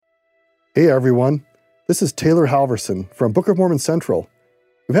Hey everyone, this is Taylor Halverson from Book of Mormon Central.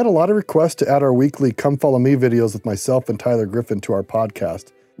 We've had a lot of requests to add our weekly Come Follow Me videos with myself and Tyler Griffin to our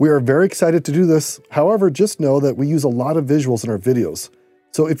podcast. We are very excited to do this. However, just know that we use a lot of visuals in our videos.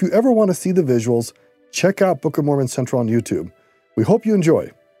 So if you ever want to see the visuals, check out Book of Mormon Central on YouTube. We hope you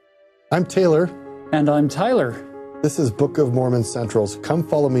enjoy. I'm Taylor. And I'm Tyler. This is Book of Mormon Central's Come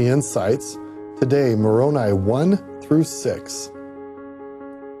Follow Me Insights. Today, Moroni 1 through 6.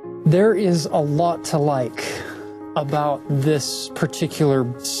 There is a lot to like about this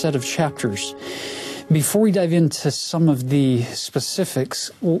particular set of chapters. Before we dive into some of the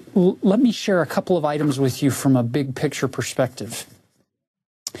specifics, let me share a couple of items with you from a big picture perspective.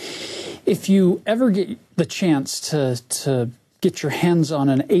 If you ever get the chance to get your hands on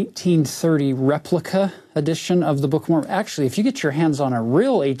an 1830 replica edition of the Book of Mormon, actually, if you get your hands on a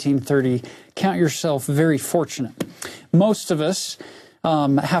real 1830, count yourself very fortunate. Most of us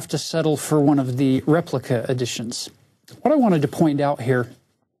have to settle for one of the replica editions. What I wanted to point out here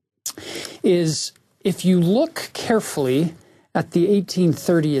is if you look carefully at the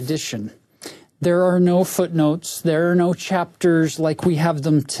 1830 edition, there are no footnotes, there are no chapters like we have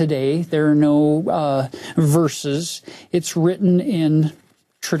them today, there are no verses. It's written in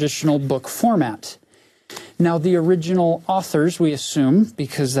traditional book format. Now, the original authors, we assume,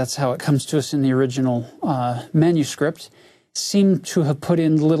 because that's how it comes to us in the original manuscript, seem to have put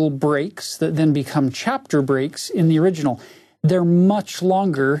in little breaks that then become chapter breaks in the original. They're much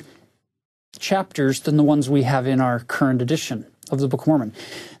longer chapters than the ones we have in our current edition of the Book of Mormon.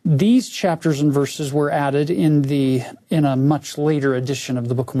 These chapters and verses were added in a much later edition of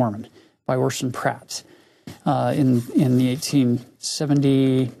the Book of Mormon by Orson Pratt in the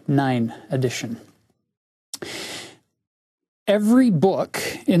 1879 edition. Every book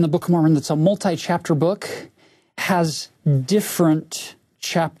in the Book of Mormon that's a multi-chapter book has different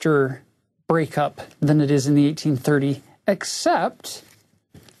chapter breakup than it is in the 1830, except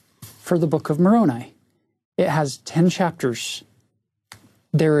for the Book of Moroni. It has 10 chapters.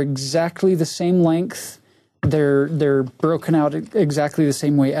 They're exactly the same length. They're broken out exactly the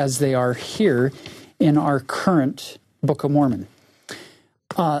same way as they are here in our current Book of Mormon.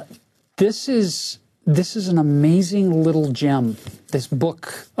 This is an amazing little gem, this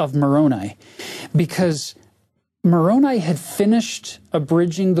Book of Moroni, because Moroni had finished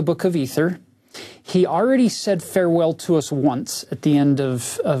abridging the Book of Ether. He already said farewell to us once at the end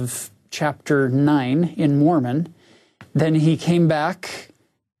of chapter 9 in Mormon. Then he came back,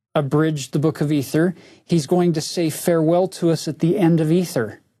 abridged the Book of Ether. He's going to say farewell to us at the end of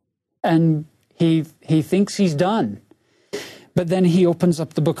Ether. And he thinks he's done. But then he opens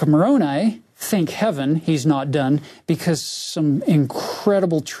up the Book of Moroni. Thank heaven he's not done, because some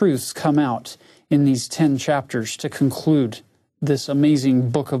incredible truths come out in these 10 chapters to conclude this amazing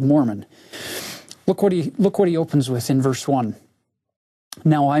Book of Mormon. Look what he opens with in verse 1.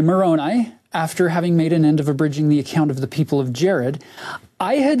 Now I, Moroni, after having made an end of abridging the account of the people of Jared,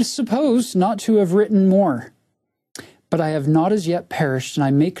 I had supposed not to have written more. But I have not as yet perished, and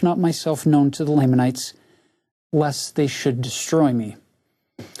I make not myself known to the Lamanites, lest they should destroy me.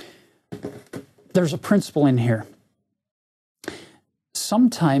 There's a principle in here.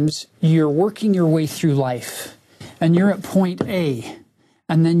 Sometimes you're working your way through life, and you're at point A,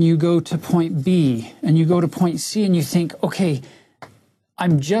 and then you go to point B, and you go to point C, and you think, okay,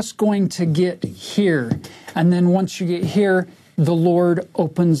 I'm just going to get here. And then once you get here, the Lord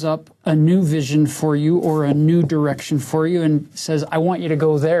opens up a new vision for you or a new direction for you and says, I want you to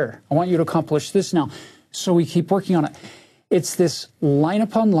go there. I want you to accomplish this now. So we keep working on it. It's this line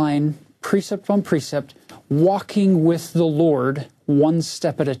upon line, precept upon precept, walking with the Lord one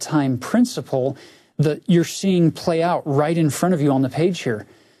step at a time principle that you're seeing play out right in front of you on the page here.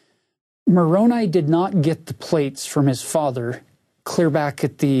 Moroni did not get the plates from his father clear back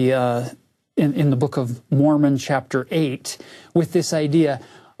at the in the Book of Mormon chapter 8 with this idea,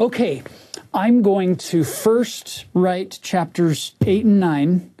 okay, I'm going to first write chapters 8 and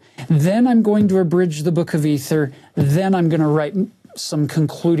 9, then I'm going to abridge the Book of Ether, then I'm going to write some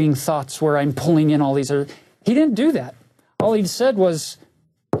concluding thoughts where I'm pulling in all these other. He didn't do that. All he said was,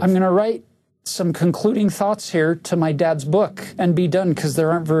 I'm going to write some concluding thoughts here to my dad's book and be done, because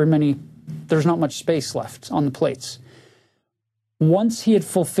there's not much space left on the plates. Once he had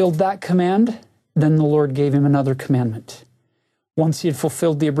fulfilled that command, then the Lord gave him another commandment. Once he had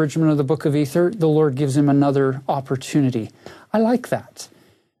fulfilled the abridgment of the Book of Ether, the Lord gives him another opportunity. I like that.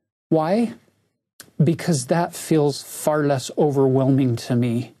 Why? Because that feels far less overwhelming to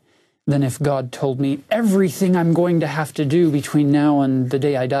me than if God told me everything I'm going to have to do between now and the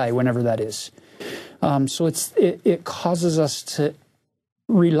day I die, whenever that is. So it causes us to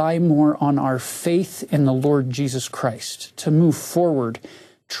rely more on our faith in the Lord Jesus Christ, to move forward,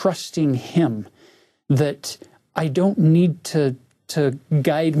 trusting Him, that I don't need to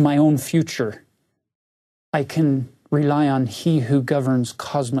guide my own future. I can rely on He who governs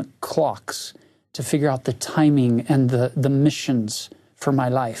cosmic clocks to figure out the timing and the missions for my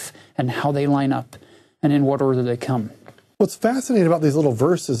life and how they line up and in what order they come. What's fascinating about these little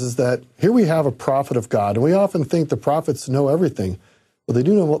verses is that here we have a prophet of God, and we often think the prophets know everything. Well, they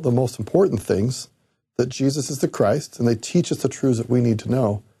do know the most important things, that Jesus is the Christ, and they teach us the truths that we need to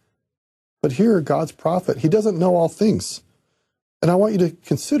know. But here, God's prophet, he doesn't know all things. And I want you to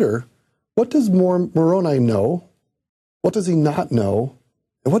consider, what does Moroni know? What does he not know?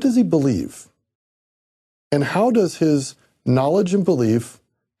 And what does he believe? And how does his knowledge and belief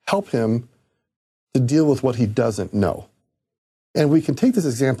help him to deal with what he doesn't know? And we can take this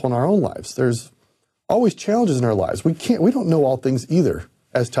example in our own lives. There's always challenges in our lives. We don't know all things either,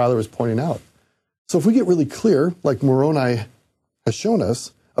 as Tyler was pointing out. So if we get really clear, like Moroni has shown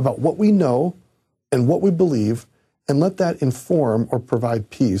us, about what we know and what we believe, and let that inform or provide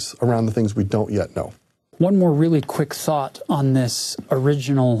peace around the things we don't yet know. One more really quick thought on this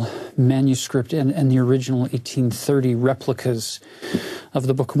original manuscript and the original 1830 replicas of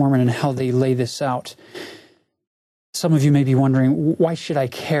the Book of Mormon and how they lay this out. Some of you may be wondering, why should I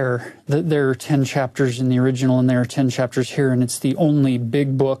care that there are 10 chapters in the original and there are 10 chapters here, and it's the only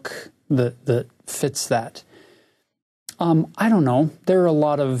big book that fits that? I don't know. There are a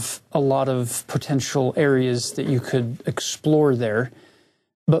lot of potential areas that you could explore there.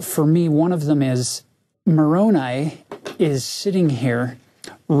 But for me, one of them is Moroni is sitting here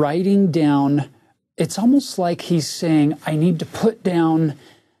writing down. It's almost like he's saying, I need to put down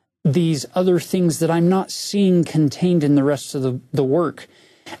these other things that I'm not seeing contained in the rest of the work.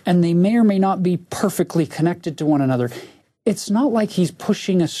 And they may or may not be perfectly connected to one another. It's not like he's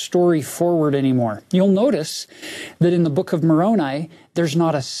pushing a story forward anymore. You'll notice that in the book of Moroni, there's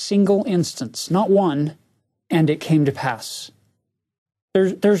not a single instance, not one, and it came to pass.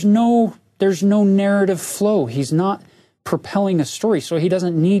 There's no narrative flow. He's not propelling a story, so he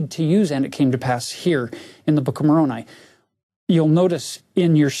doesn't need to use and it came to pass here in the book of Moroni. You'll notice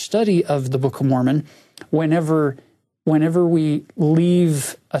in your study of the Book of Mormon, whenever we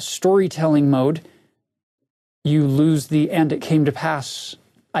leave a storytelling mode, you lose the and it came to pass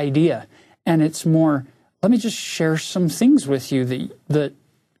idea. And it's more, let me just share some things with you that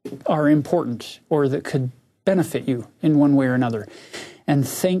are important or that could benefit you in one way or another. And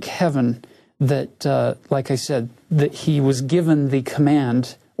thank heaven that, like I said, that he was given the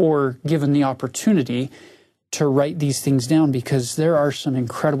command or given the opportunity to write these things down, because there are some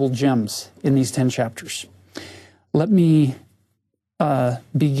incredible gems in these 10 chapters. Let me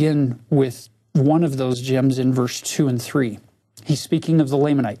begin with one of those gems in verse 2 and 3. He's speaking of the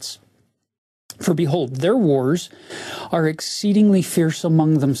Lamanites. For behold, their wars are exceedingly fierce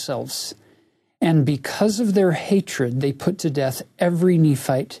among themselves, and because of their hatred they put to death every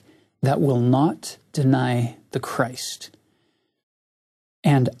Nephite that will not deny the Christ.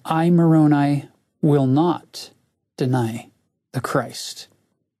 And I, Moroni, will not deny the Christ.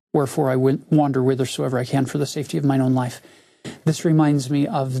 Wherefore I wander whithersoever I can for the safety of mine own life. This reminds me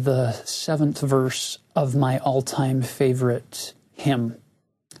of the 7th verse of my all-time favorite hymn,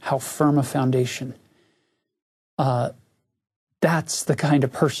 How Firm a Foundation. That's the kind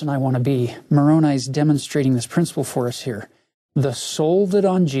of person I want to be. Moroni's demonstrating this principle for us here. The soul that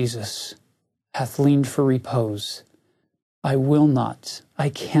on Jesus hath leaned for repose, I will not, I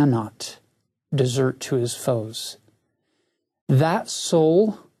cannot desert to his foes. That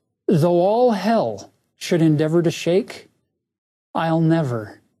soul, though all hell should endeavor to shake, I'll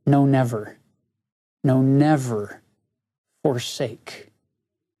never, no never, no never forsake.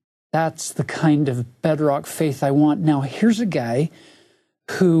 That's the kind of bedrock faith I want. Now, here's a guy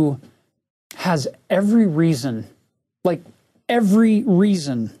who has every reason, like every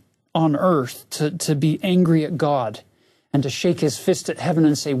reason on earth to be angry at God and to shake his fist at heaven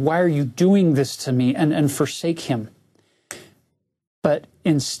and say, why are you doing this to me, and forsake him. But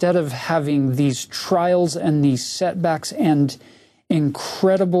instead of having these trials and these setbacks and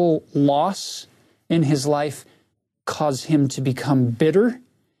incredible loss in his life cause him to become bitter,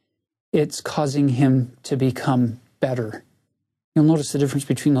 it's causing him to become better. You'll notice the difference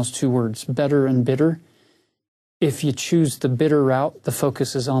between those two words, better and bitter. If you choose the bitter route, the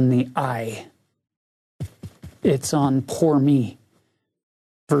focus is on the I. It's on poor me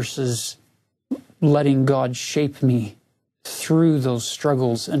versus letting God shape me through those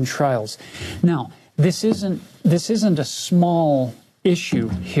struggles and trials. Now, this isn't a small issue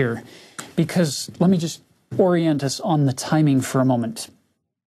here, because let me just orient us on the timing for a moment.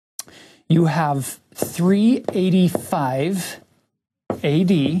 You have 385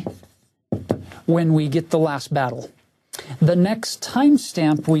 AD when we get the last battle. The next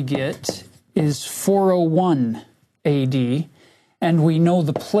timestamp we get is 401 AD, and we know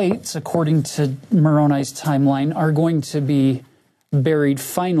the plates, according to Moroni's timeline, are going to be buried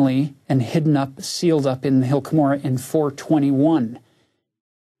finally and hidden up, sealed up in the Hill Cumorah in 421.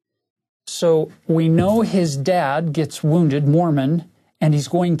 So we know his dad gets wounded, Mormon, and he's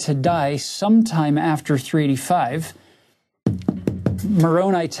going to die sometime after 385.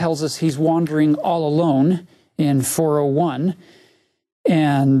 Moroni tells us he's wandering all alone in 401,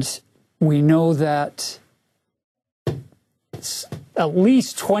 and we know that it's at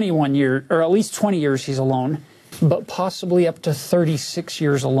least 21 years, or at least 20 years he's alone, but possibly up to 36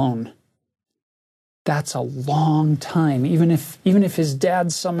 years alone. That's a long time. Even if his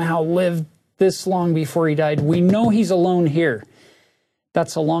dad somehow lived this long before he died, we know he's alone here.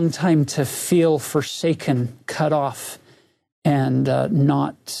 That's a long time to feel forsaken, cut off, and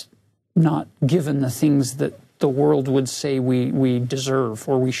not given the things that the world would say we deserve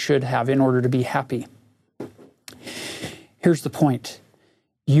or we should have in order to be happy. Here's the point.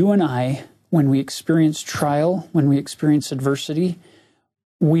 You and I, when we experience trial, when we experience adversity,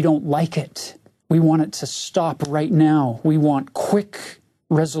 we don't like it. We want it to stop right now. We want quick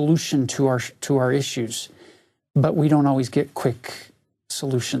resolution to our issues, but we don't always get quick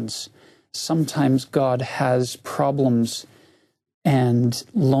solutions. Sometimes God has problems and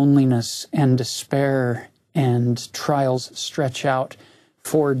loneliness and despair and trials stretch out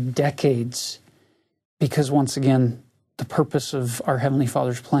for decades, because once again, the purpose of our Heavenly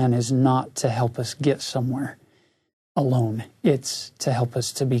Father's plan is not to help us get somewhere alone. It's to help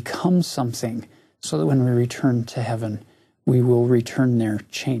us to become something so that when we return to heaven, we will return there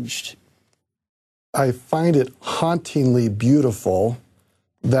changed. I find it hauntingly beautiful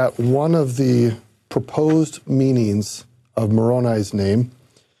that one of the proposed meanings of Moroni's name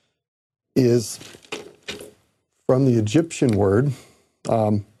is from the Egyptian word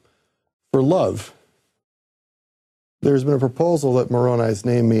for love. There's been a proposal that Moroni's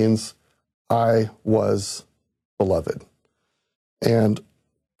name means, I was beloved. And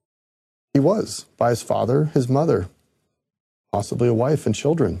he was, by his father, his mother, possibly a wife and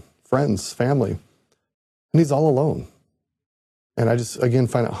children, friends, family. And he's all alone. And I just, again,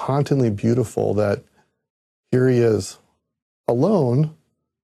 find it hauntingly beautiful that here he is alone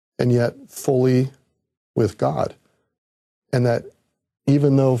and yet fully with God. And that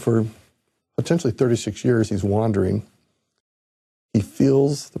even though for potentially 36 years he's wandering, he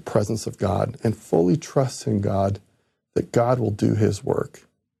feels the presence of God and fully trusts in God that God will do his work.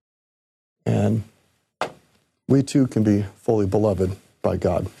 And we too can be fully beloved by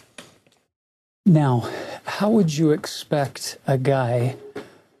God. Now, how would you expect a guy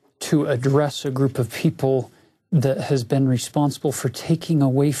to address a group of people that has been responsible for taking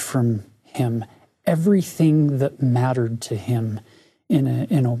away from him everything that mattered to him in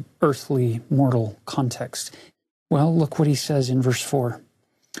an earthly, mortal context? Well, look what he says in verse 4.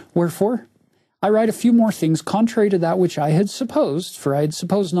 Wherefore, I write a few more things contrary to that which I had supposed, for I had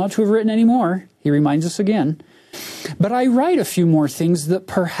supposed not to have written any more. He reminds us again. But I write a few more things that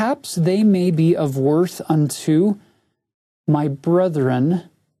perhaps they may be of worth unto my brethren,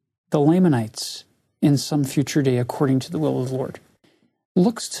 the Lamanites, in some future day according to the will of the Lord.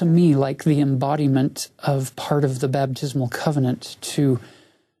 Looks to me like the embodiment of part of the baptismal covenant to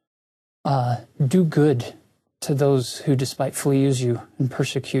do good to those who despitefully use you and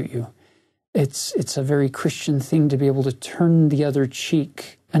persecute you. It's a very Christian thing to be able to turn the other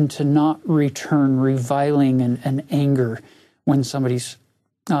cheek and to not return reviling and anger when somebody's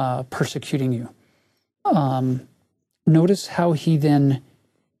persecuting you. Notice how he then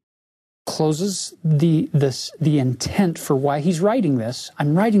closes the intent for why he's writing this.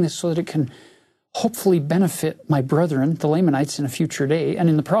 I'm writing this so that it can hopefully benefit my brethren, the Lamanites, in a future day, and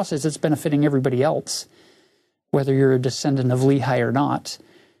in the process it's benefiting everybody else, whether you're a descendant of Lehi or not.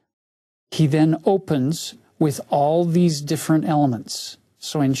 He then opens with all these different elements.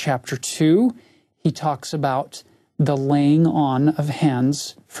 So in chapter 2, he talks about the laying on of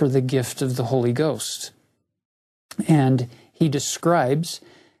hands for the gift of the Holy Ghost. And he describes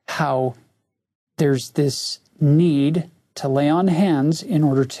how there's this need to lay on hands in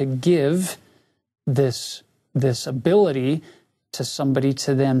order to give this ability to somebody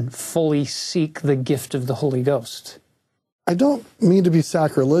to then fully seek the gift of the Holy Ghost. I don't mean to be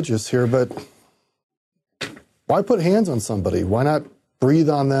sacrilegious here, but why put hands on somebody? Why not breathe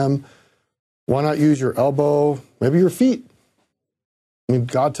on them? Why not use your elbow, maybe your feet? I mean,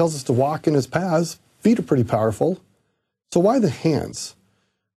 God tells us to walk in his paths. Feet are pretty powerful. So why the hands?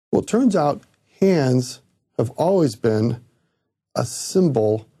 Well, it turns out hands have always been a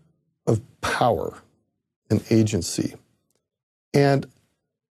symbol of power and agency. And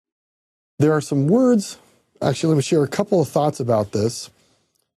there are some words, actually, let me share a couple of thoughts about this.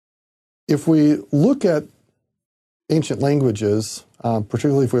 If we look at ancient languages,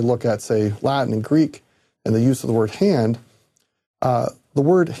 particularly if we look at, say, Latin and Greek, and the use of the word hand, the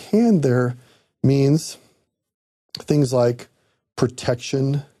word hand there means things like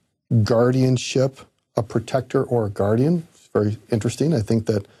protection, guardianship, a protector or a guardian. It's very interesting. I think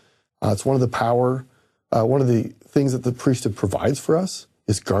that it's one of the things that the priesthood provides for us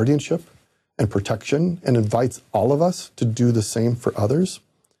is guardianship and protection, and invites all of us to do the same for others.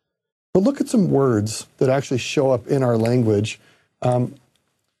 But look at some words that actually show up in our language.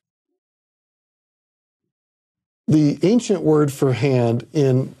 The ancient word for hand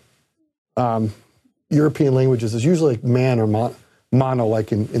in European languages is usually like man or mono,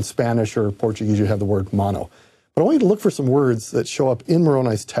 like in Spanish or Portuguese, you have the word mono. But I want you to look for some words that show up in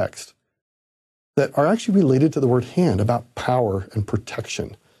Moroni's text that are actually related to the word hand, about power and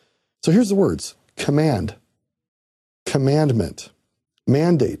protection. So here's the words: command, commandment,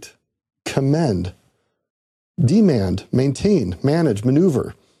 mandate, commend, demand, maintain, manage,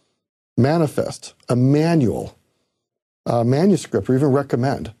 maneuver, manifest, a manual, a manuscript, or even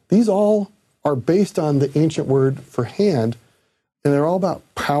recommend. These all are based on the ancient word for hand, and they're all about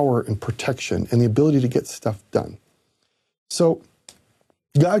power and protection and the ability to get stuff done. So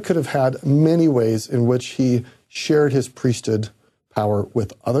God could have had many ways in which he shared his priesthood power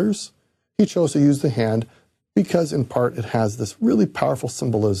with others. He chose to use the hand because, in part, it has this really powerful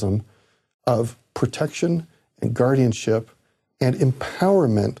symbolism of protection and guardianship and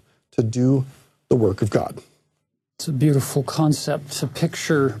empowerment to do the work of God. It's a beautiful concept to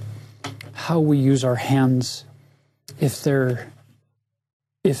picture how we use our hands if they're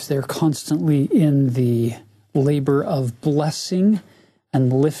constantly in the labor of blessing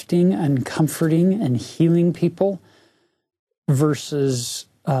and lifting and comforting and healing people versus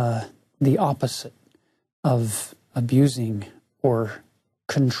the opposite of abusing or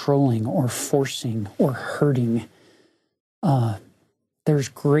controlling or forcing or hurting. There's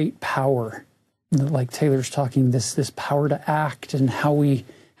great power, like Taylor's talking, this power to act and how we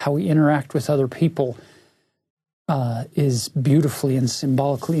interact with other people is beautifully and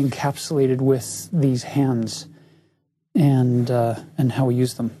symbolically encapsulated with these hands and how we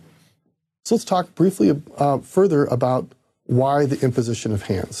use them. So let's talk briefly further about why the imposition of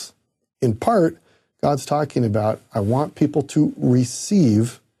hands. In part, God's talking about, I want people to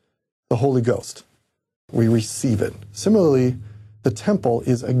receive the Holy Ghost. We receive it. Similarly, the temple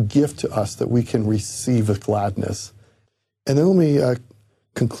is a gift to us that we can receive with gladness. And then let me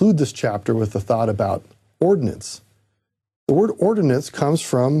conclude this chapter with the thought about ordinance. The word ordinance comes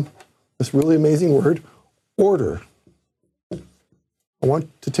from this really amazing word, order. I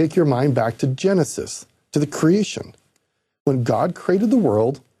want to take your mind back to Genesis, to the creation. When God created the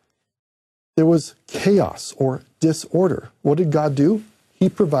world, there was chaos or disorder. What did God do? He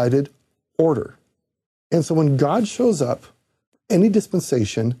provided order. And so when God shows up, any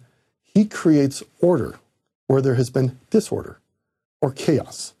dispensation, he creates order where there has been disorder or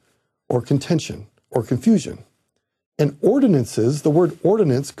chaos or contention or confusion. And ordinances, the word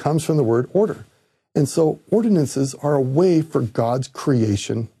ordinance comes from the word order. And so ordinances are a way for God's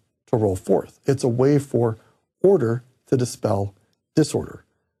creation to roll forth. It's a way for order to dispel disorder.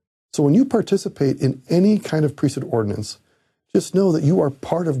 So when you participate in any kind of priesthood ordinance, just know that you are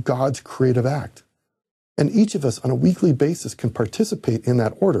part of God's creative act. And each of us on a weekly basis can participate in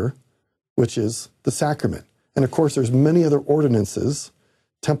that order, which is the sacrament. And of course, there's many other ordinances,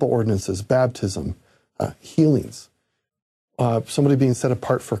 temple ordinances, baptism, healings, somebody being set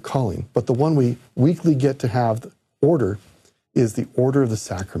apart for calling. But the one we weekly get to have the order is the order of the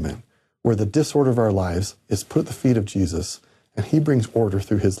sacrament, where the disorder of our lives is put at the feet of Jesus, and he brings order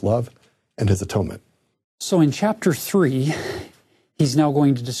through his love and his atonement. So in chapter 3, he's now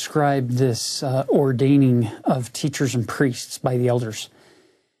going to describe this ordaining of teachers and priests by the elders.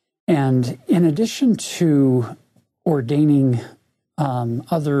 And in addition to ordaining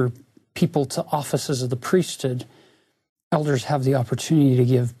other people to offices of the priesthood, elders have the opportunity to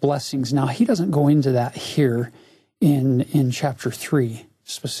give blessings. Now, he doesn't go into that here in chapter 3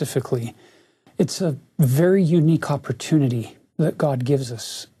 specifically. It's a very unique opportunity that God gives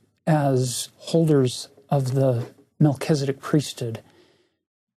us as holders of the Melchizedek priesthood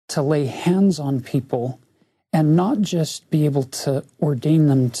to lay hands on people and not just be able to ordain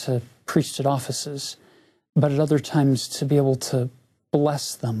them to priesthood offices, but at other times to be able to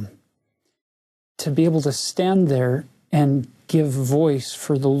bless them, to be able to stand there and give voice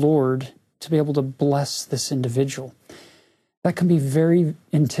for the Lord to be able to bless this individual. That can be very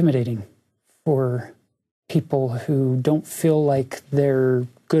intimidating for people who don't feel like they're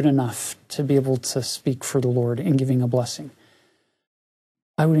good enough to be able to speak for the Lord in giving a blessing.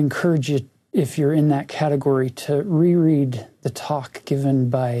 I would encourage you, if you're in that category, to reread the talk given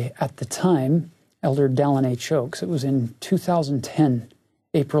by, at the time, Elder Dallin H. Oaks. It was in 2010,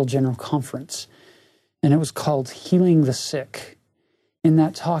 April General Conference, and it was called Healing the Sick. In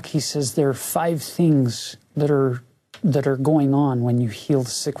that talk, he says there are 5 things that are going on when you heal the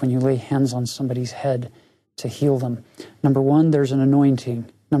sick, when you lay hands on somebody's head to heal them. Number 1, there's an anointing.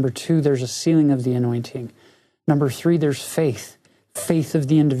 Number 2, there's a sealing of the anointing. Number 3, there's faith. Faith of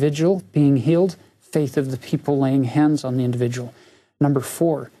the individual being healed, faith of the people laying hands on the individual. Number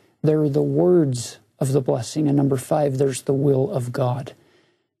 4, there are the words of the blessing. And number 5, there's the will of God.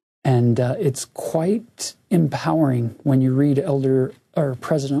 And it's quite empowering when you read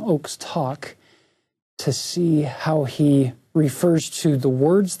President Oaks' talk to see how he refers to the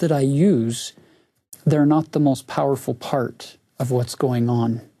words that I use. They're not the most powerful part of what's going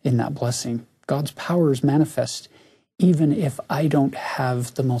on in that blessing. God's power is manifest even if I don't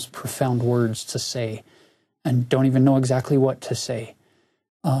have the most profound words to say and don't even know exactly what to say.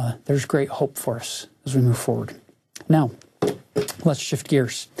 There's great hope for us as we move forward. Now, let's shift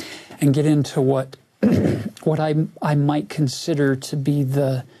gears and get into what I might consider to be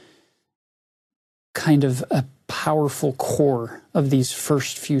the kind of a powerful core of these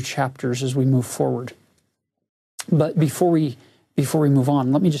first few chapters as we move forward. But before we move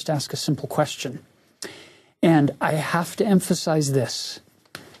on, let me just ask a simple question. And I have to emphasize this.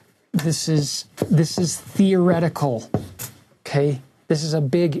 This is theoretical, okay? This is a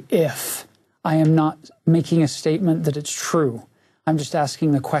big if. I am not making a statement that it's true. I'm just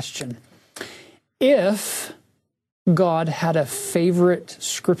asking the question. If God had a favorite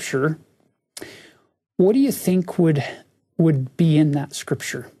scripture, what do you think would be in that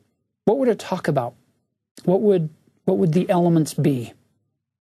scripture? What would it talk about? What would the elements be?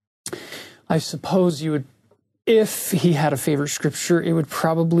 I suppose you would, if he had a favorite scripture, it would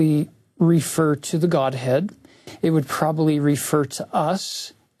probably refer to the Godhead. It would probably refer to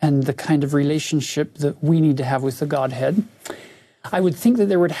us and the kind of relationship that we need to have with the Godhead. I would think that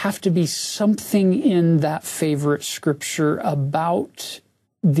there would have to be something in that favorite scripture about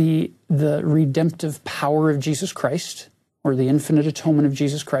the redemptive power of Jesus Christ, or the infinite atonement of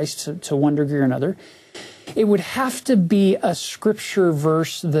Jesus Christ to one degree or another. It would have to be a scripture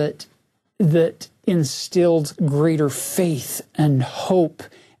verse that instilled greater faith and hope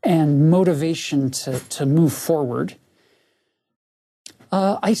and motivation to move forward.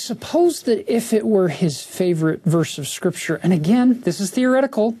 I suppose that if it were his favorite verse of Scripture, and again, this is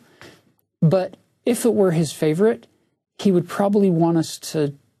theoretical, but if it were his favorite, he would probably want us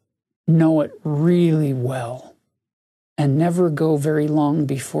to know it really well and never go very long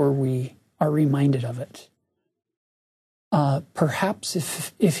before we are reminded of it. Perhaps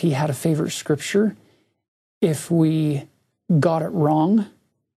if he had a favorite Scripture, if we got it wrong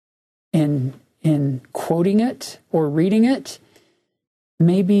in quoting it or reading it,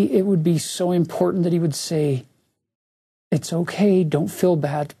 maybe it would be so important that he would say, it's okay, don't feel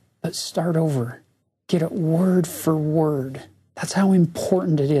bad, but start over. Get it word for word. That's how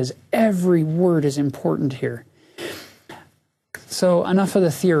important it is. Every word is important here. So enough of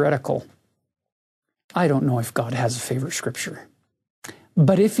the theoretical. I don't know if God has a favorite scripture.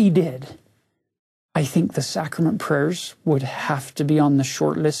 But if he did, I think the sacrament prayers would have to be on the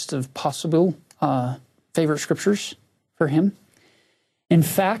short list of possible favorite scriptures for him. In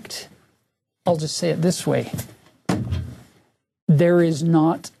fact, I'll just say it this way. There is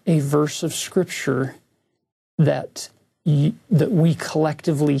not a verse of Scripture that we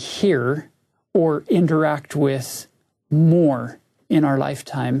collectively hear or interact with more in our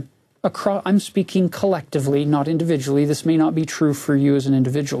lifetime. I'm speaking collectively, not individually. This may not be true for you as an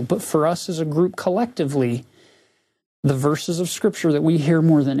individual, but for us as a group collectively, the verses of Scripture that we hear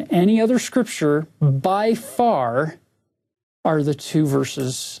more than any other Scripture by far are the two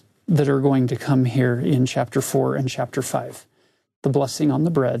verses that are going to come here in chapter 4 and chapter 5. The blessing on the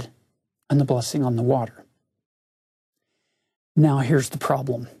bread and the blessing on the water. Now here's the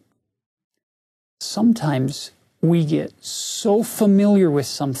problem. Sometimes we get so familiar with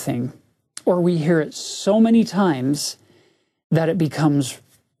something, or we hear it so many times, that it becomes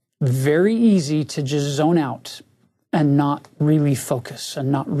very easy to just zone out and not really focus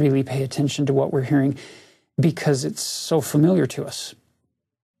and not really pay attention to what we're hearing because it's so familiar to us.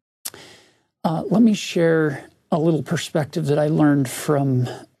 Let me share a little perspective that I learned from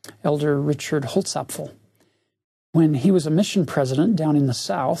Elder Richard Holtzapfel. when he was a mission president down in the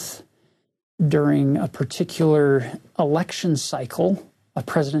South during a particular election cycle, a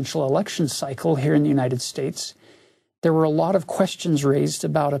presidential election cycle here in the United States, there were a lot of questions raised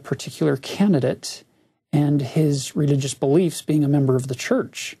about a particular candidate and his religious beliefs being a member of the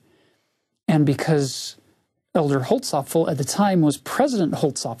church. And because Elder Holtzapfel at the time was President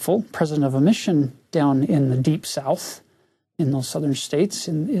Holtzapfel, president of a mission down in the Deep South, in those southern states,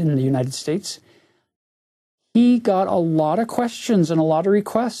 in the United States, he got a lot of questions and a lot of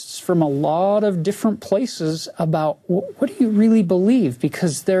requests from a lot of different places about, what do you really believe?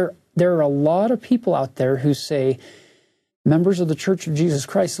 Because there are a lot of people out there who say members of the Church of Jesus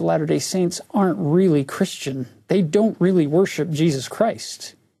Christ of Latter-day Saints aren't really Christian. They don't really worship Jesus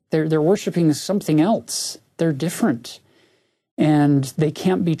Christ. They're worshiping something else. They're different. And they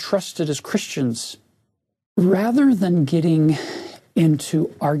can't be trusted as Christians. Rather than getting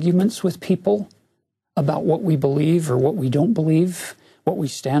into arguments with people about what we believe or what we don't believe, what we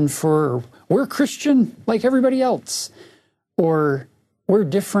stand for, or we're Christian like everybody else, or we're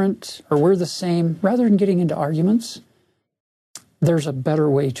different, or we're the same, rather than getting into arguments, there's a better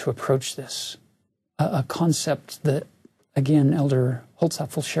way to approach this. A concept that, again, Elder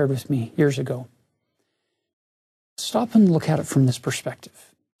Holtzapfel shared with me years ago. Stop and look at it from this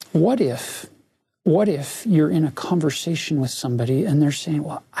perspective. What if you're in a conversation with somebody and they're saying,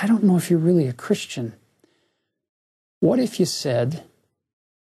 well, I don't know if you're really a Christian. What if you said,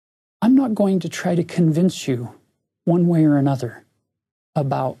 I'm not going to try to convince you one way or another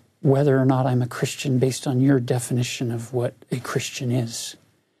about whether or not I'm a Christian based on your definition of what a Christian is.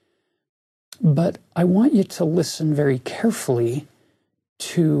 But I want you to listen very carefully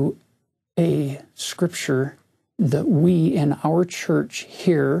to a scripture that we in our church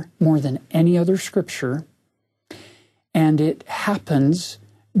hear more than any other scripture, and it happens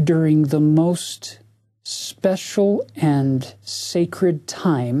during the most special and sacred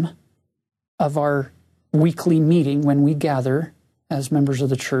time of our weekly meeting when we gather as members of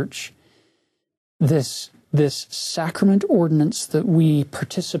the church. This sacrament ordinance that we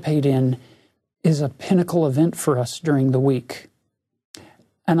participate in is a pinnacle event for us during the week.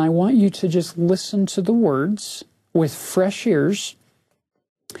 And I want you to just listen to the words with fresh ears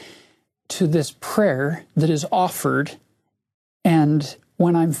to this prayer that is offered. And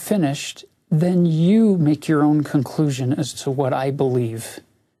when I'm finished, then you make your own conclusion as to what I believe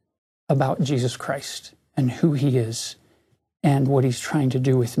about Jesus Christ and who he is and what he's trying to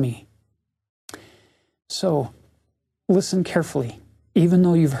do with me. So listen carefully. Even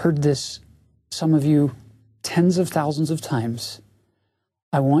though you've heard this, some of you, tens of thousands of times,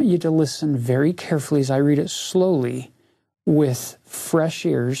 I want you to listen very carefully as I read it slowly with fresh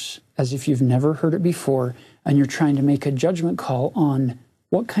ears, as if you've never heard it before, and you're trying to make a judgment call on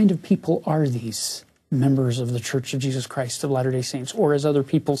what kind of people are these members of the Church of Jesus Christ of Latter-day Saints, or as other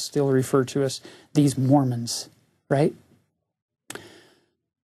people still refer to us, these Mormons, right?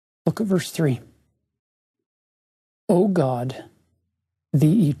 Look at verse 3. O God,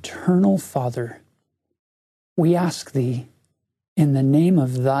 the eternal Father, we ask thee, in the name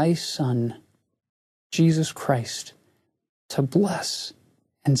of thy Son, Jesus Christ, to bless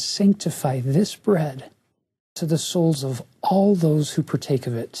and sanctify this bread to the souls of all those who partake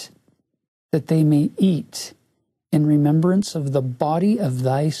of it, that they may eat in remembrance of the body of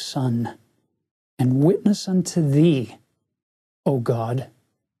thy Son, and witness unto thee, O God,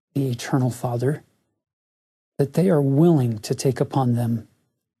 the eternal Father, that they are willing to take upon them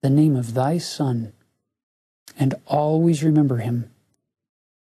the name of thy Son, and always remember him,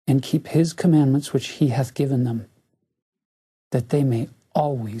 and keep his commandments which he hath given them, that they may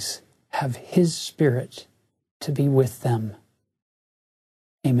always have his Spirit to be with them.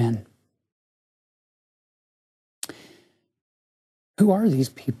 Amen. Who are these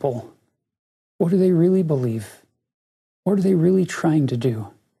people? What do they really believe? What are they really trying to do?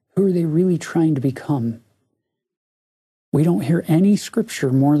 Who are they really trying to become? We don't hear any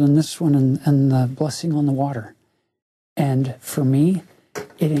scripture more than this one and the blessing on the water. And for me,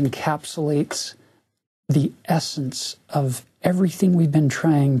 it encapsulates the essence of everything we've been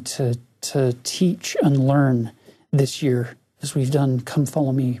trying to teach and learn this year as we've done Come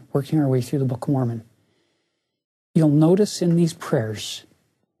Follow Me, working our way through the Book of Mormon. You'll notice in these prayers,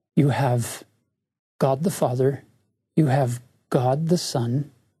 you have God the Father, you have God the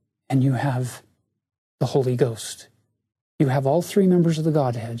Son, and you have the Holy Ghost. You have all three members of the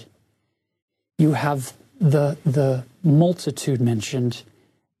Godhead. You have the multitude mentioned,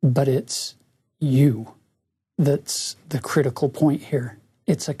 but it's you that's the critical point here.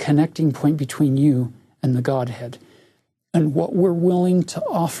 It's a connecting point between you and the Godhead. And what we're willing to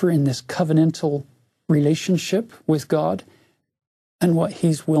offer in this covenantal relationship with God and what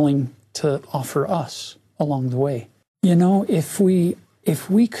He's willing to offer us along the way. You know, if we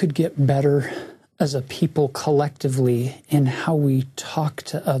could get better as a people collectively in how we talk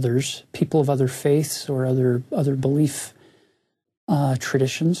to others, people of other faiths or other belief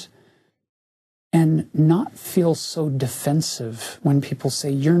traditions, and not feel so defensive when people say,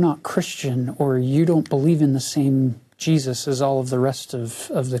 you're not Christian, or you don't believe in the same Jesus as all of the rest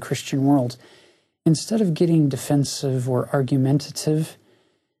of the Christian world. Instead of getting defensive or argumentative,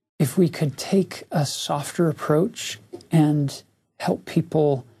 if we could take a softer approach and help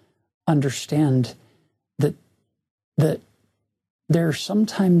people understand that there are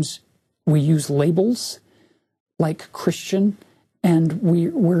sometimes we use labels like Christian, and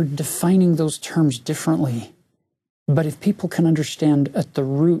we're defining those terms differently. But if people can understand at the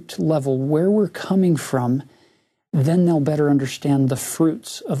root level where we're coming from, then they'll better understand the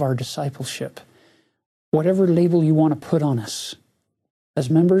fruits of our discipleship. Whatever label you want to put on us, as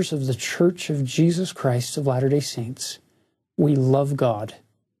members of the Church of Jesus Christ of Latter-day Saints, we love God.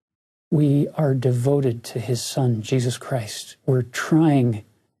 We are devoted to His Son, Jesus Christ. We're trying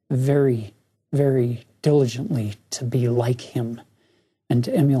very, very diligently to be like Him and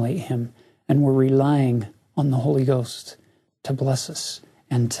to emulate Him. And we're relying on the Holy Ghost to bless us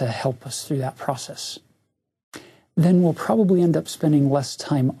and to help us through that process. Then we'll probably end up spending less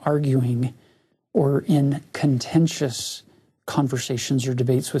time arguing or in contentious conversations or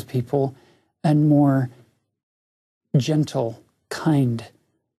debates with people, and more gentle, kind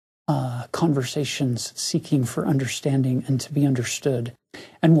conversations seeking for understanding and to be understood.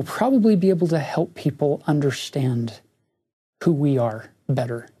 And we'll probably be able to help people understand who we are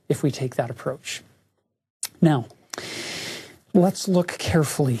better if we take that approach. Now, let's look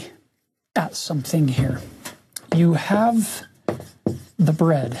carefully at something here. You have the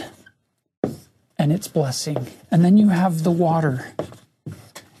bread and its blessing, and then you have the water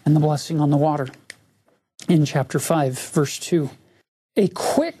and the blessing on the water in chapter 5, verse 2. A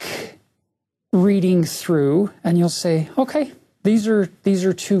quick reading through, and you'll say, okay, these are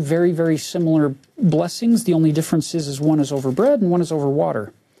two very, very similar blessings. The only difference is one is over bread and one is over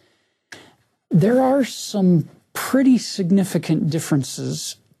water. There are some pretty significant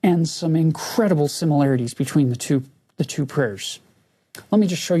differences and some incredible similarities between the two prayers. Let me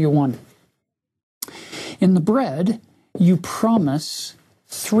just show you one. In the bread, you promise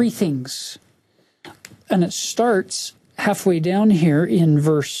three things. And it starts halfway down here in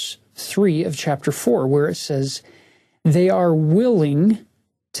verse 3 of chapter 4, where it says, they are willing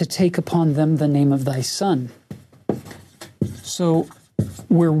to take upon them the name of thy Son. So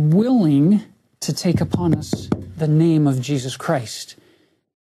we're willing to take upon us the name of Jesus Christ,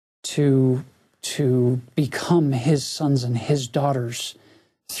 to become His sons and His daughters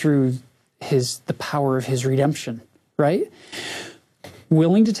through the power of His redemption, right?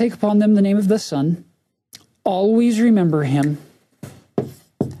 Willing to take upon them the name of the Son, always remember Him,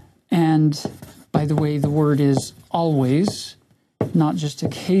 and by the way, the word is always, not just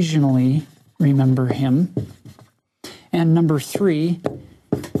occasionally remember Him. And number 3,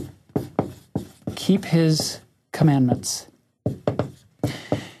 keep His commandments.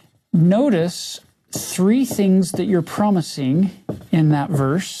 Notice 3 things that you're promising in that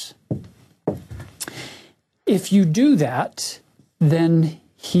verse. If you do that, then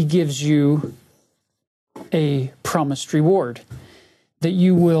He gives you a promised reward, that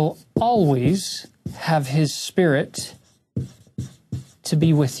you will always have His Spirit to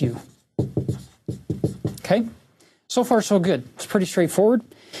be with you. Okay? So far, so good. It's pretty straightforward.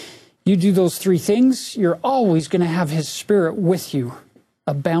 You do those 3 things, you're always going to have His Spirit with you,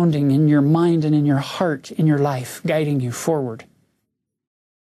 abounding in your mind and in your heart, in your life, guiding you forward.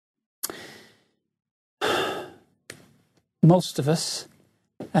 Most of us,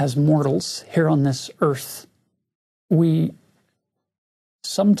 as mortals here on this earth, we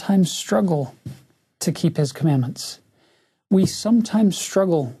sometimes struggle to keep His commandments. We sometimes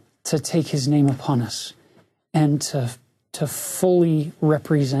struggle to take His name upon us and to fully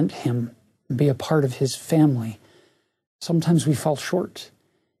represent Him, be a part of His family. Sometimes we fall short,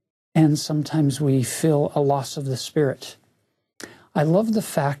 and sometimes we feel a loss of the Spirit. I love the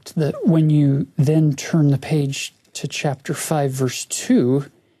fact that when you then turn the page to chapter 5, verse 2,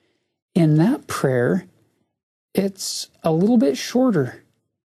 in that prayer, it's a little bit shorter.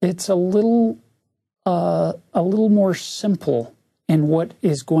 It's a little more simple in what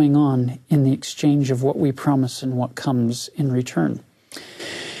is going on in the exchange of what we promise and what comes in return.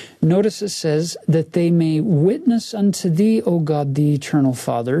 Notice it says, that they may witness unto thee, O God, the eternal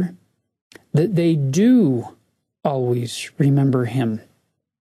Father, that they do always remember Him.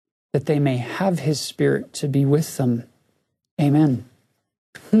 that they may have his Spirit to be with them. Amen.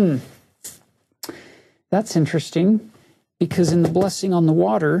 That's interesting, because in the blessing on the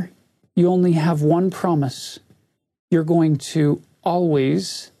water, you only have one promise. You're going to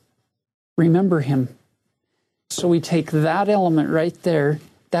always remember him. So we take that element right there.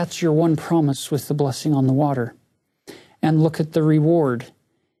 That's your one promise with the blessing on the water. And look at the reward.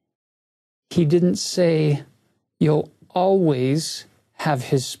 He didn't say you'll always have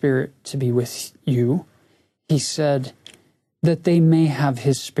his Spirit to be with you. He said that they may have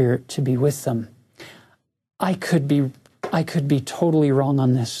his Spirit to be with them. I could be totally wrong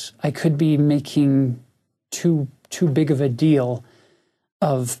on this. I could be making too big of a deal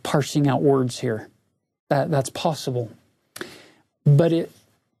of parsing out words here. That's possible. But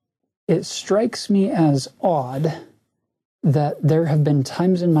it strikes me as odd that there have been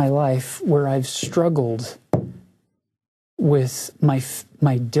times in my life where I've struggled with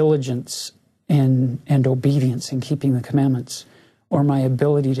my diligence and obedience in keeping the commandments, or my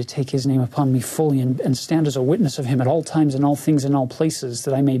ability to take his name upon me fully and stand as a witness of him at all times and all things and all places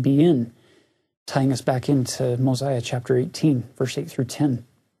that I may be in, tying us back into Mosiah chapter 18, verse 8 through 10.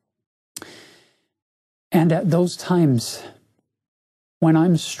 And at those times, when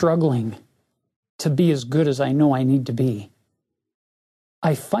I'm struggling to be as good as I know I need to be,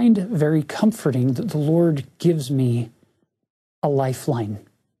 I find it very comforting that the Lord gives me a lifeline.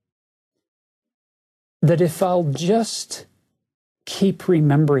 That if I'll just keep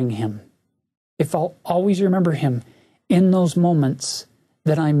remembering him, if I'll always remember him in those moments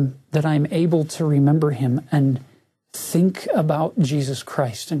that I'm able to remember him and think about Jesus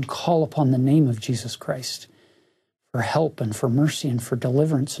Christ and call upon the name of Jesus Christ for help and for mercy and for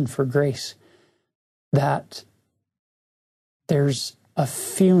deliverance and for grace, that there's a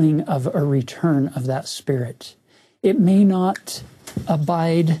feeling of a return of that Spirit. It may not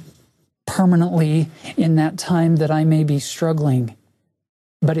abide permanently in that time that I may be struggling,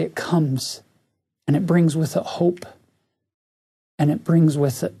 but it comes, and it brings with it hope, and it brings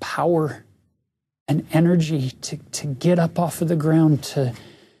with it power and energy to get up off of the ground,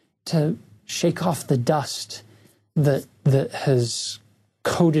 to shake off the dust that has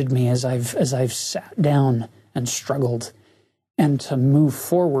coated me as I've sat down and struggled, and to move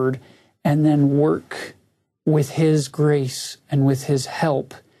forward and then work with his grace and with his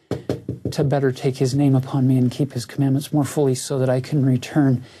help to better take his name upon me and keep his commandments more fully, so that I can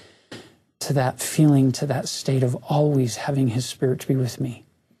return to that feeling, to that state of always having his Spirit to be with me.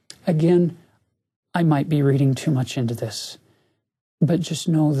 Again, I might be reading too much into this, but just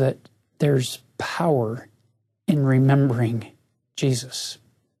know that there's power in remembering Jesus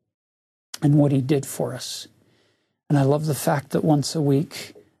and what he did for us. And I love the fact that once a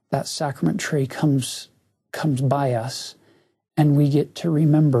week that sacrament tray comes by us, and we get to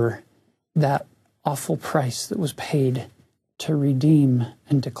remember that awful price that was paid to redeem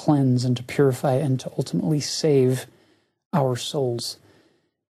and to cleanse and to purify and to ultimately save our souls.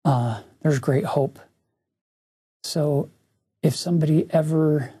 There's great hope. So if somebody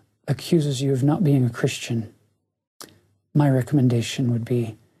ever accuses you of not being a Christian, my recommendation would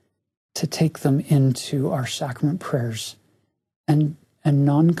be to take them into our sacrament prayers and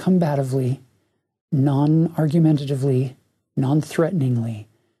non-combatively, non-argumentatively, non-threateningly,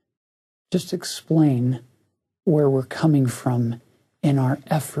 just explain where we're coming from in our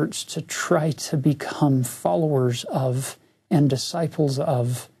efforts to try to become followers of and disciples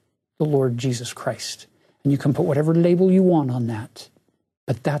of the Lord Jesus Christ. And you can put whatever label you want on that,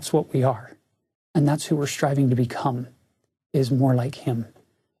 but that's what we are. And that's who we're striving to become, is more like him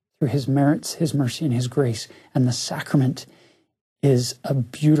through his merits, his mercy, and his grace. And the sacrament is a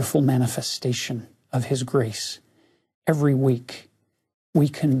beautiful manifestation of his grace. Every week, we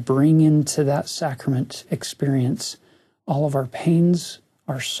can bring into that sacrament experience all of our pains,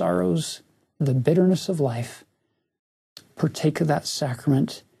 our sorrows, the bitterness of life, partake of that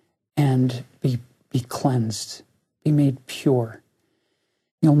sacrament, and be cleansed, be made pure.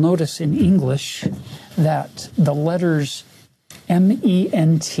 You'll notice in English that the letters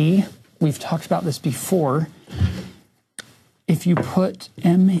M-E-N-T, we've talked about this before. If you put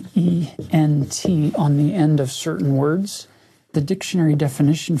M-E-N-T on the end of certain words, the dictionary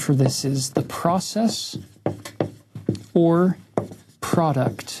definition for this is the process or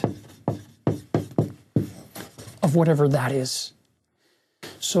product of whatever that is.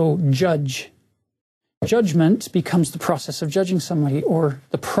 So judgment becomes the process of judging somebody, or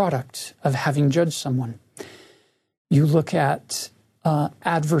the product of having judged someone. You look at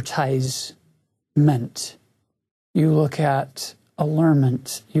advertisement, you look at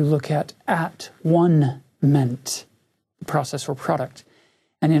allurement, you look at one-ment, the process or product.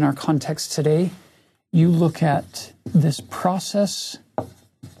 And in our context today, you look at this process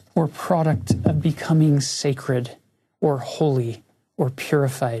or product of becoming sacred or holy or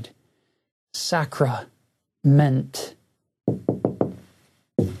purified. Sacrament.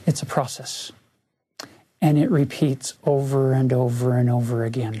 It's a process. And it repeats over and over and over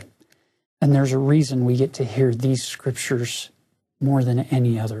again. And there's a reason we get to hear these scriptures more than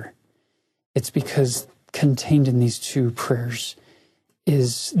any other. It's because contained in these two prayers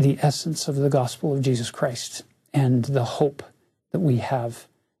is the essence of the gospel of Jesus Christ and the hope that we have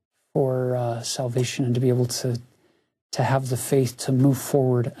for salvation, and to be able to have the faith to move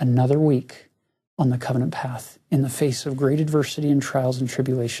forward another week on the covenant path in the face of great adversity and trials and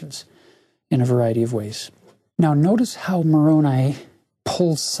tribulations in a variety of ways. Now, notice how Moroni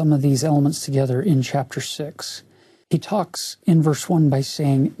pulls some of these elements together in chapter 6. He talks in verse 1 by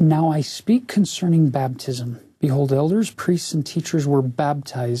saying, "Now I speak concerning baptism. Behold, elders, priests, and teachers were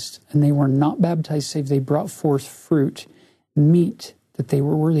baptized, and they were not baptized save they brought forth fruit, meat, that they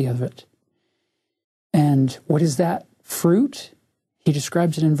were worthy of it." And what is that fruit? He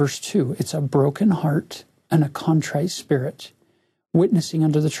describes it in verse 2. It's a broken heart and a contrite spirit, witnessing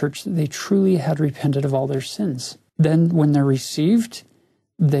unto the church that they truly had repented of all their sins. Then when they're received,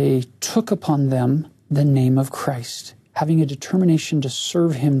 they took upon them the name of Christ, having a determination to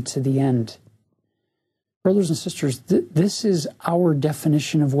serve him to the end. Brothers and sisters, this is our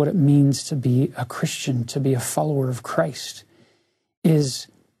definition of what it means to be a Christian, to be a follower of Christ.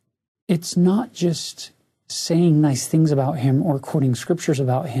 It's not just saying nice things about him or quoting scriptures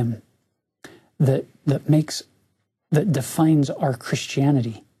about him that defines our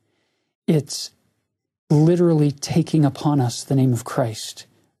Christianity. It's literally taking upon us the name of Christ,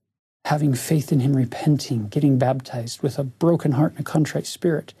 having faith in him, repenting, getting baptized with a broken heart and a contrite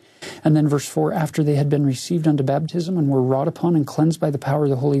spirit. And then verse 4, after they had been received unto baptism and were wrought upon and cleansed by the power of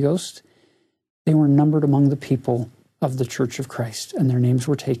the Holy Ghost, they were numbered among the people of the church of Christ, and their names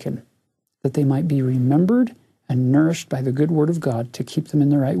were taken, that they might be remembered and nourished by the good word of God to keep them in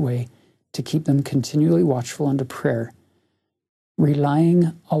the right way, to keep them continually watchful unto prayer,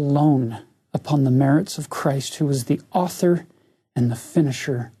 relying alone upon the merits of Christ, who is the author and the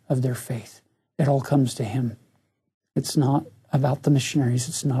finisher of their faith. It all comes to him. It's not about the missionaries.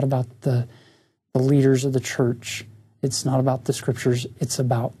 It's not about the leaders of the church. It's not about the scriptures. It's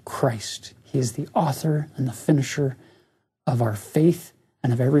about Christ. He is the author and the finisher of our faith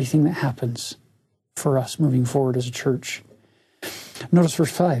and of everything that happens for us moving forward as a church. Notice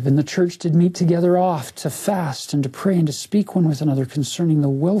verse 5, "And the church did meet together oft to fast and to pray and to speak one with another concerning the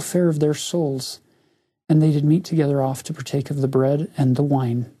welfare of their souls. And they did meet together oft to partake of the bread and the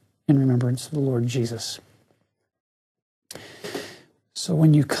wine in remembrance of the Lord Jesus." So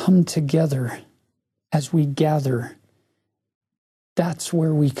when you come together, as we gather, that's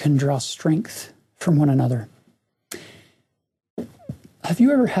where we can draw strength from one another. Have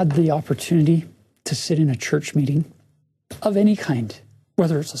you ever had the opportunity to sit in a church meeting of any kind,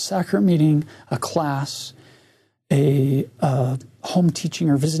 whether it's a sacrament meeting, a class, a home teaching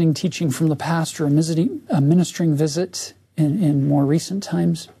or visiting teaching from the pastor, a ministering visit in more recent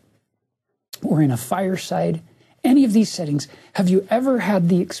times, or in a fireside, any of these settings? Have you ever had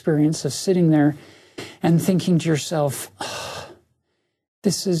the experience of sitting there and thinking to yourself, oh,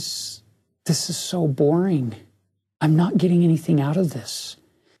 this is so boring. I'm not getting anything out of this.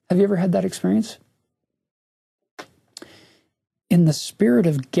 Have you ever had that experience? In the spirit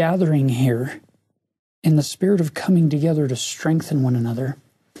of gathering here, in the spirit of coming together to strengthen one another,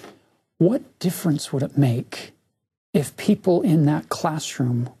 what difference would it make if people in that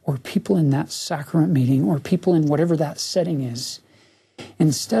classroom or people in that sacrament meeting or people in whatever that setting is,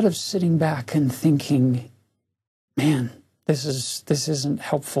 instead of sitting back and thinking, man, this isn't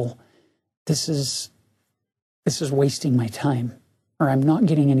helpful, this is wasting my time, or I'm not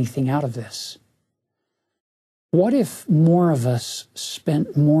getting anything out of this. What if more of us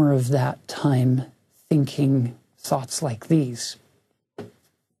spent more of that time thinking thoughts like these?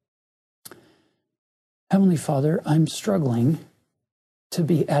 Heavenly Father, I'm struggling to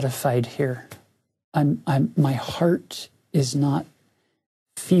be edified here. My heart is not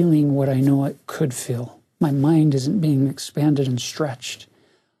feeling what I know it could feel. My mind isn't being expanded and stretched.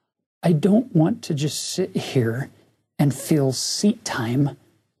 I don't want to just sit here and fill seat time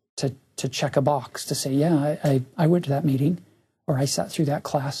to check a box, to say, yeah, I went to that meeting, or I sat through that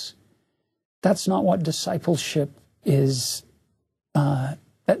class. That's not what discipleship is.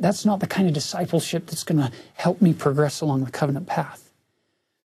 That's not the kind of discipleship that's going to help me progress along the covenant path.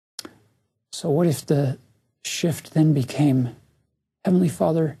 So what if the shift then became, Heavenly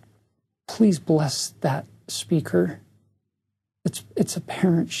Father, please bless that speaker. it's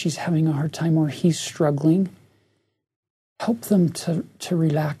apparent she's having a hard time or he's struggling. Help them to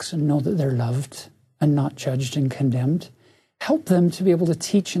relax and know that they're loved and not judged and condemned. Help them to be able to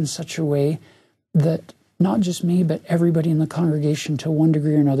teach in such a way that not just me, but everybody in the congregation to one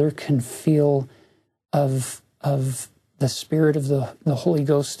degree or another can feel of the Spirit of the Holy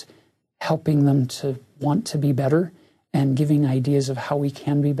Ghost helping them to want to be better and giving ideas of how we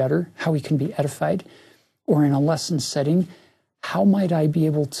can be better, how we can be edified. Or in a lesson setting, how might I be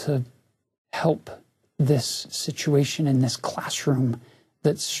able to help this situation in this classroom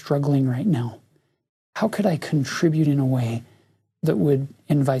that's struggling right now? How could I contribute in a way that would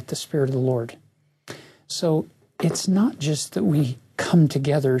invite the Spirit of the Lord? So it's not just that we come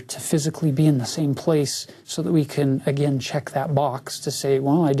together to physically be in the same place so that we can, again, check that box to say,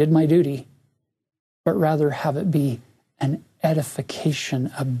 well, I did my duty, but rather have it be an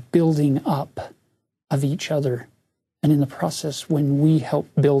edification, a building up of each other. And in the process, when we help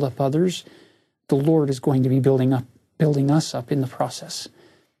build up others, the Lord is going to be building us up in the process.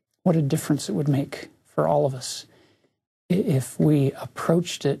 What a difference it would make for all of us if we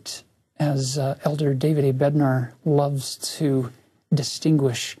approached it as Elder David A. Bednar loves to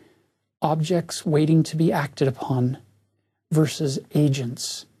distinguish, objects waiting to be acted upon versus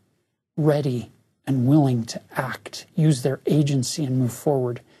agents ready and willing to act, use their agency and move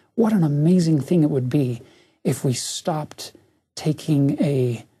forward. What an amazing thing it would be if we stopped taking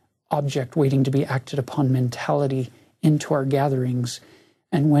a object waiting to be acted upon mentality into our gatherings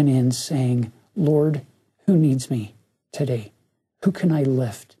and went in saying, Lord, who needs me today? Who can I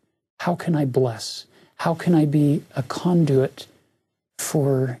lift? How can I bless? How can I be a conduit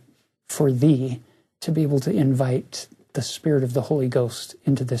for thee to be able to invite the Spirit of the Holy Ghost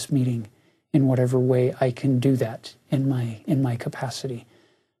into this meeting in whatever way I can do that in my capacity?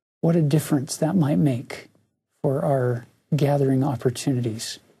 What a difference that might make for our gathering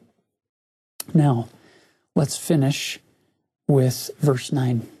opportunities. Now, let's finish with verse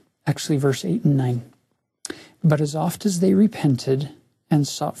 9. Actually, verse 8 and 9. But as oft as they repented and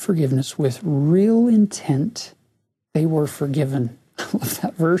sought forgiveness with real intent, they were forgiven. I love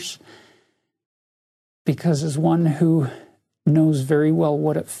that verse, because as one who knows very well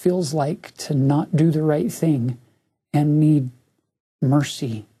what it feels like to not do the right thing and need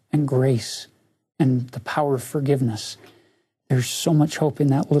mercy and grace and the power of forgiveness, there's so much hope in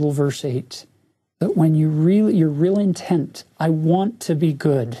that little verse 8, that when your real intent, I want to be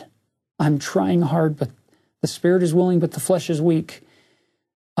good, I'm trying hard, but the Spirit is willing, but the flesh is weak.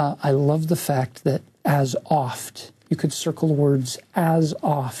 I love the fact that as oft, you could circle the words as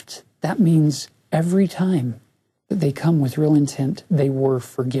oft. That means every time that they come with real intent, they were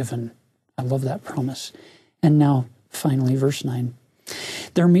forgiven. I love that promise. And now, finally, verse 9.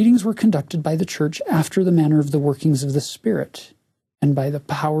 Their meetings were conducted by the church after the manner of the workings of the Spirit and by the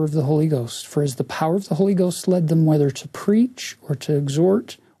power of the Holy Ghost. For as the power of the Holy Ghost led them whether to preach or to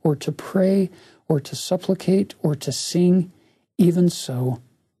exhort or to pray or to supplicate or to sing, even so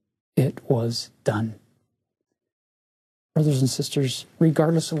it was done. Brothers and sisters,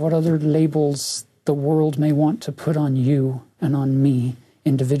 regardless of what other labels the world may want to put on you and on me,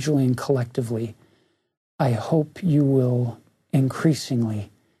 individually and collectively, I hope you will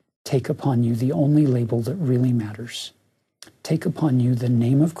increasingly take upon you the only label that really matters. Take upon you the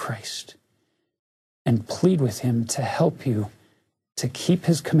name of Christ and plead with Him to help you to keep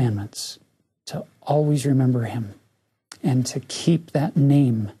His commandments, to always remember Him, and to keep that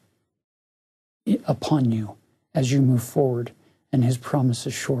name upon you as you move forward. And His promise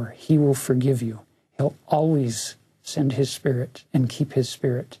is sure. He will forgive you. He'll always send His Spirit and keep His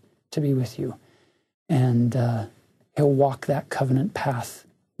Spirit to be with you. And He'll walk that covenant path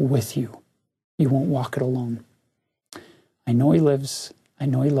with you. You won't walk it alone. I know He lives. I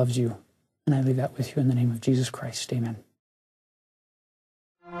know He loves you. And I leave that with you in the name of Jesus Christ. Amen.